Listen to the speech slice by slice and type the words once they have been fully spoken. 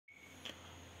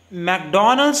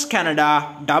McDonald's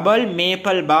Canada double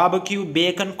maple barbecue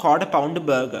bacon quarter pounder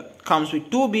burger comes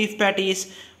with 2 beef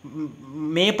patties,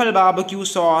 maple barbecue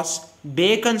sauce,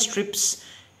 bacon strips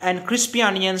and crispy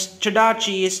onions, cheddar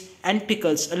cheese and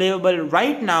pickles, available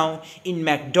right now in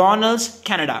McDonald's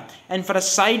Canada. And for a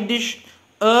side dish,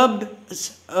 herb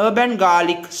and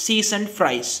garlic seasoned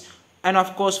fries, and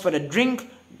of course for a drink,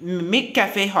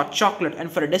 McCafe hot chocolate,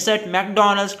 and for a dessert,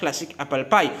 McDonald's classic apple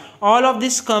pie. All of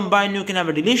this combined, you can have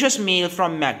a delicious meal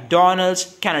from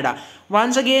McDonald's Canada.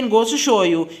 Once again, goes to show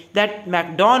you that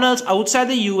McDonald's outside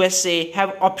the USA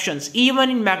have options. Even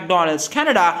in McDonald's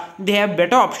Canada, they have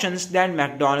better options than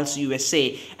McDonald's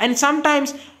USA. And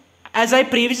sometimes, as I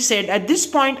previously said, at this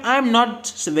point, I am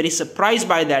not very surprised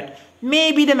by that.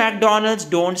 Maybe the McDonald's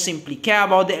don't simply care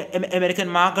about the American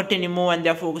market anymore and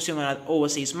they're focusing on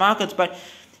overseas markets. But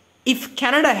if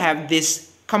Canada have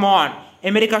this, come on,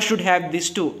 America should have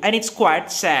this too. And it's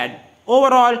quite sad.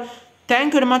 Overall,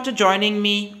 thank you very much for joining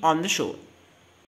me on the show.